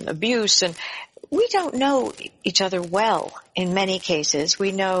traumas and abuse. And we don't know each other well in many cases.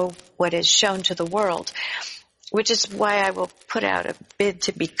 We know what is shown to the world, which is why I will put out a bid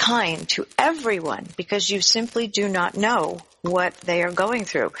to be kind to everyone, because you simply do not know what they are going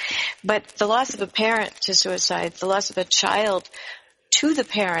through. But the loss of a parent to suicide, the loss of a child to the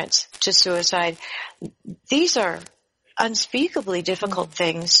parents to suicide, these are unspeakably difficult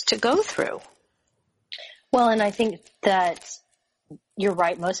things to go through. Well, and I think that you're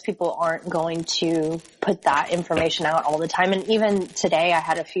right. Most people aren't going to put that information out all the time. And even today, I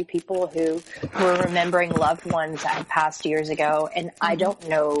had a few people who were remembering loved ones that had passed years ago. And I don't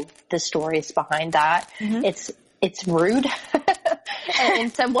know the stories behind that. Mm-hmm. It's rude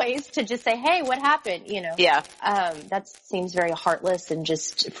in some ways to just say, hey, what happened? Yeah. That seems very heartless, and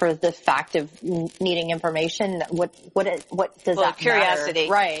just for the fact of needing information. What does that curiosity.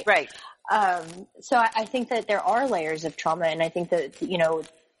 Matter? Right. So I think that there are layers of trauma, and I think that,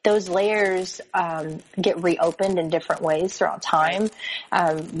 those layers, get reopened in different ways throughout time.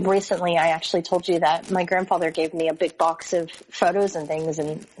 Recently I actually told you that my grandfather gave me a big box of photos and things,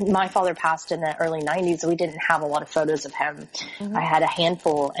 and my father passed in the early 90s. We didn't have a lot of photos of him. Mm-hmm. I had a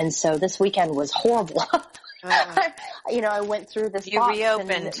handful. And so this weekend was horrible. I went through this box. You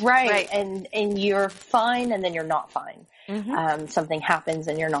reopened. Right. And you're fine, and then you're not fine. Mm-hmm. Something happens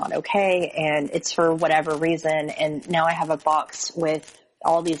and you're not okay, and it's for whatever reason. And now I have a box with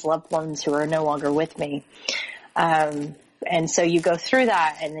all these loved ones who are no longer with me. And so you go through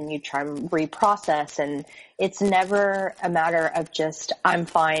that, and then you try and reprocess, and it's never a matter of just, I'm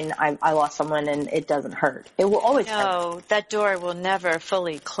fine, I lost someone and it doesn't hurt. It will always hurt. No, that door will never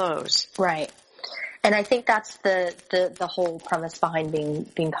fully close. Right. And I think that's the whole premise behind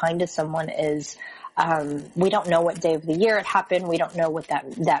being kind to someone is, We don't know what day of the year it happened. We don't know what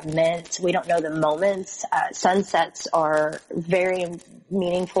that meant. We don't know the moments. Sunsets are very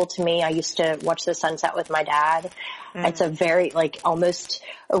meaningful to me. I used to watch the sunset with my dad. It's a very, almost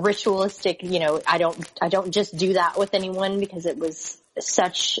a ritualistic, I don't just do that with anyone because it was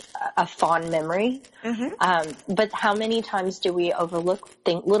such a fond memory. But how many times do we overlook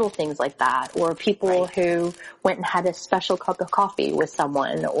little things like that, or people who went and had a special cup of coffee with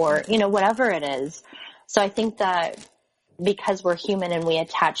someone, or, whatever it is. So I think that because we're human and we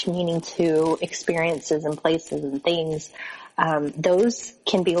attach meaning to experiences and places and things, those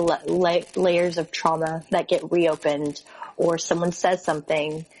can be layers of trauma that get reopened, or someone says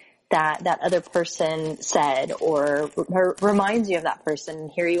something that other person said, or reminds you of that person.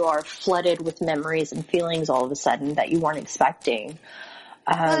 Here you are flooded with memories and feelings all of a sudden that you weren't expecting.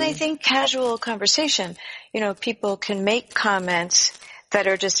 And I think casual conversation, people can make comments that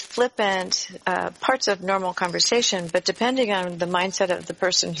are just flippant, parts of normal conversation, but depending on the mindset of the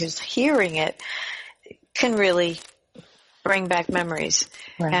person who's hearing it, can really bring back memories,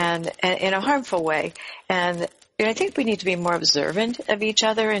 and in a harmful way. And I think we need to be more observant of each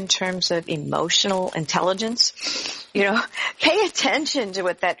other in terms of emotional intelligence. Pay attention to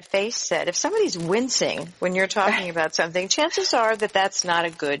what that face said. If somebody's wincing when you're talking about something, chances are that that's not a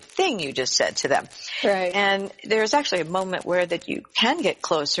good thing you just said to them. Right. And there's actually a moment where that you can get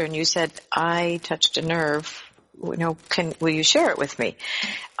closer, and you said, I touched a nerve. Will you share it with me?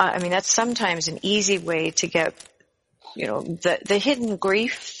 That's sometimes an easy way to get the hidden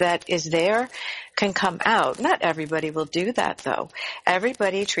grief that is there can come out. Not everybody will do that, though.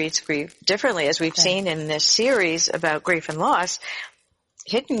 Everybody treats grief differently, as we've seen in this series about grief and loss.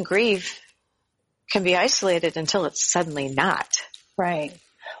 Hidden grief can be isolated until it's suddenly not. Right.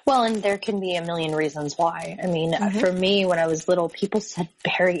 Well, and there can be a million reasons why. For me, when I was little, people said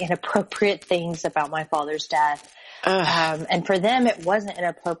very inappropriate things about my father's death. And for them, it wasn't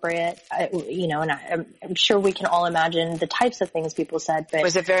inappropriate, and I'm sure we can all imagine the types of things people said. But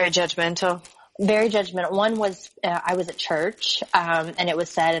was it very judgmental? Very judgmental. One was, I was at church, and it was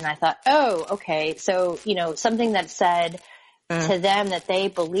said, and I thought, oh, okay. So, something that's said to them that they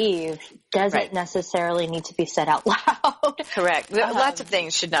believe doesn't necessarily need to be said out loud. Correct. Lots of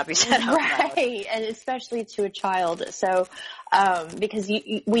things should not be said out loud. Right. And especially to a child. So, because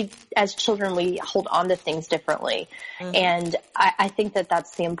we, as children, we hold on to things differently. And I think that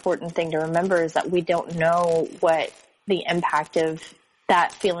that's the important thing to remember, is that we don't know what the impact of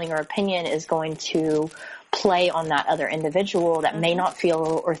that feeling or opinion is going to play on that other individual that may not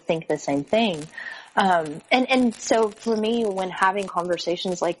feel or think the same thing. And so for me, when having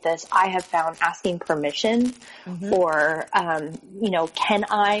conversations like this, I have found asking permission or, can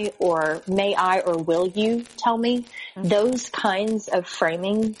I, or may I, or will you tell me? Those kinds of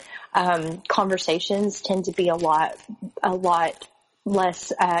framing, conversations tend to be a lot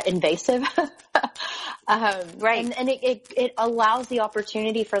less, invasive. And it allows the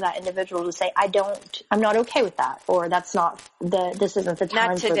opportunity for that individual to say, I'm not okay with that, or this isn't the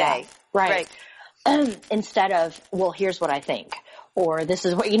time for that. Right. Instead of, well, here's what I think, or this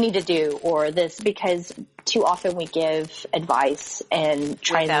is what you need to do, or this, because too often we give advice and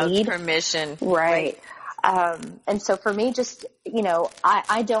try and lead. Without permission. Right. And so for me, just,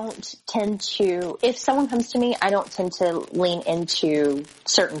 I don't tend to, if someone comes to me, I don't tend to lean into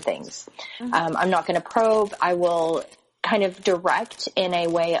certain things. I'm not going to probe. I will kind of direct in a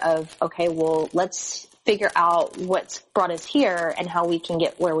way of, okay, well, let's figure out what's brought us here and how we can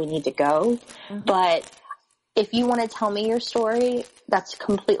get where we need to go. But if you want to tell me your story, that's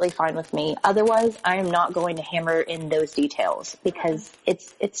completely fine with me. Otherwise, I am not going to hammer in those details, because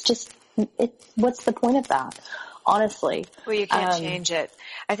it's what's the point of that? Honestly. Well, you can't change it.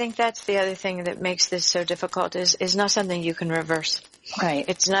 I think that's the other thing that makes this so difficult is not something you can reverse. Right.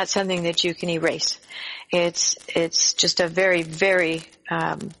 It's not something that you can erase. It's just a very, very,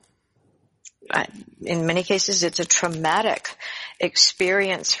 in many cases, it's a traumatic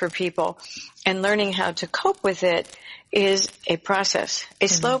experience for people, and learning how to cope with it is a process, a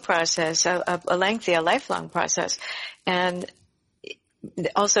slow process, a lengthy, a lifelong process. And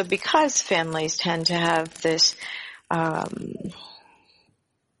also because families tend to have this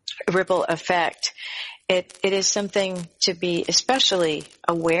ripple effect, it is something to be especially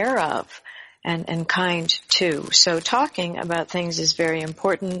aware of and kind to. So talking about things is very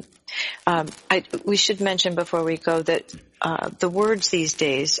important. We should mention before we go that the words these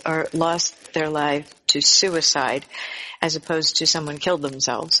days are lost their life to suicide as opposed to someone killed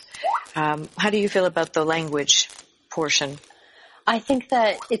themselves. How do you feel about the language portion? I think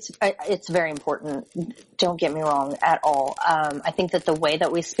that it's very important. Don't get me wrong at all. I think that the way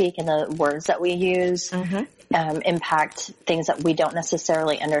that we speak and the words that we use impact things that we don't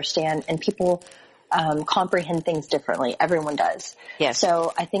necessarily understand, and people comprehend things differently. Everyone does. Yes.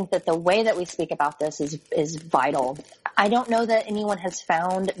 So I think that the way that we speak about this is vital. I don't know that anyone has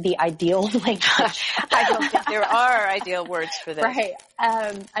found the ideal language. I don't think there are ideal words for this. Right.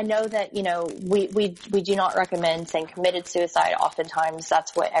 I know that, we do not recommend saying committed suicide. Oftentimes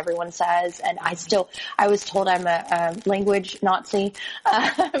that's what everyone says. And I was told I'm a language Nazi,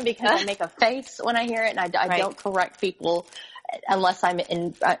 because I make a face when I hear it, and I don't correct people unless I'm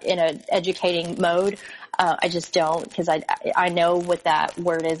in an educating mode. I just don't, because I know what that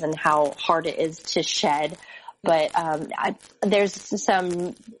word is and how hard it is to shed. But there's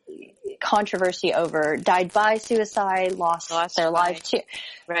some controversy over died by suicide, lost their life too.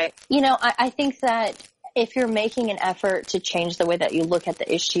 Right. I think that if you're making an effort to change the way that you look at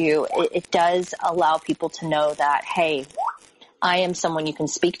the issue, it does allow people to know that, hey, I am someone you can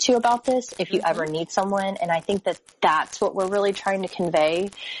speak to about this if you ever need someone. And I think that that's what we're really trying to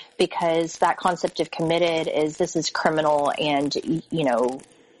convey, because that concept of committed is this is criminal, and,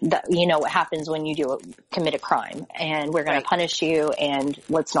 what happens when you commit a crime, and we're going to punish you, and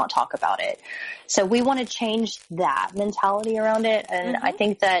let's not talk about it. So we want to change that mentality around it. And I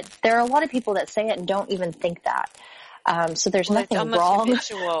think that there are a lot of people that say it and don't even think that. So there's nothing wrong.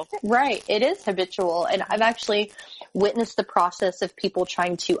 Habitual. Right. It is habitual. And I've actually witnessed the process of people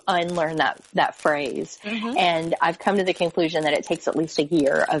trying to unlearn that phrase. And I've come to the conclusion that it takes at least a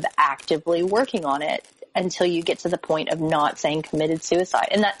year of actively working on it until you get to the point of not saying committed suicide.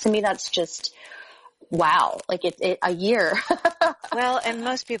 And that, to me, that's just, wow, like a year. Well, and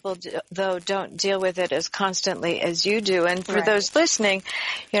most people, though, don't deal with it as constantly as you do. And for those listening,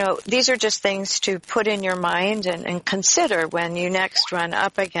 these are just things to put in your mind and consider when you next run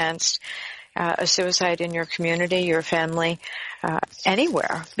up against a suicide in your community, your family,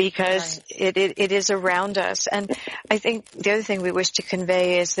 anywhere, because it is around us. And I think the other thing we wish to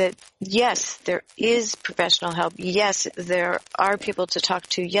convey is that, yes, there is professional help. Yes, there are people to talk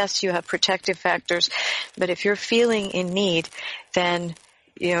to. Yes, you have protective factors. But if you're feeling in need, then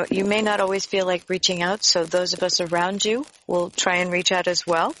you may not always feel like reaching out, so those of us around you will try and reach out as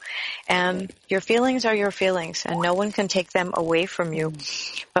well. And your feelings are your feelings, and no one can take them away from you.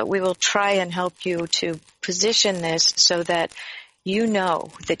 But we will try and help you to position this so that you know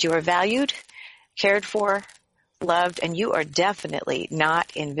that you are valued, cared for, loved, and you are definitely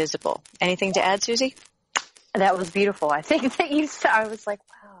not invisible. Anything to add, Susie? That was beautiful. I think that I was like,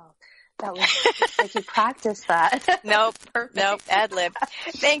 wow. That was like you practiced that. Nope. Ad lib.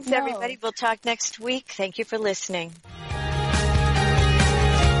 Thanks, everybody. We'll talk next week. Thank you for listening.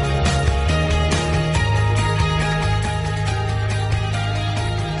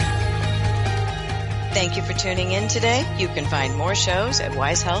 Thank you for tuning in today. You can find more shows at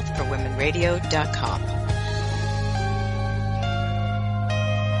wisehealthforwomenradio.com.